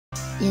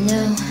You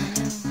know,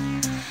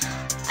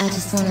 I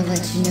just want to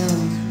let you know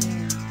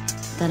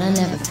that I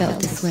never felt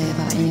this way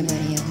about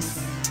anybody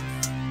else.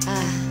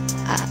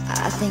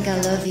 I think I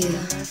love you,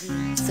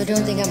 so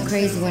don't think I'm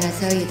crazy when I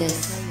tell you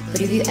this.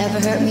 But if you ever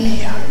hurt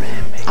me,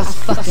 I'll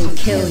fucking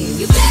kill you.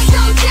 You better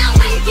go down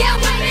when you get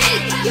with me.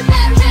 You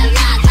better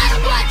realize I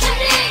don't what you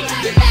need.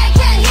 You better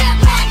get here,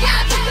 back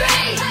out to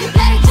three. You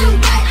better do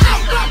right,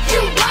 I'll fuck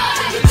you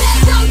up. You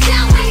better go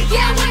down when you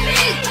get with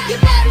me. You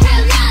better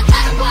realize I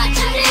don't what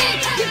you need.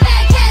 You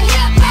better get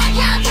here, back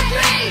out to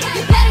three.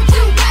 You better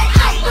do right,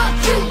 I'll fuck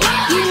you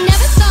up. You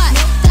never thought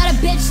that a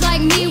bitch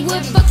like me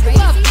would fuck you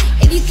up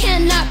if you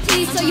cannot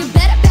please. So you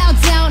better bow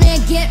down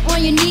and get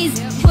on your knees.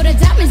 Put the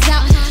diamonds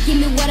out, give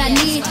me what I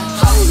need.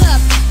 Hold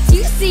up, do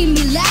you see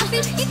me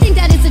laughing? You think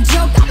that it's a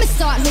joke? I'ma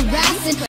start harassing.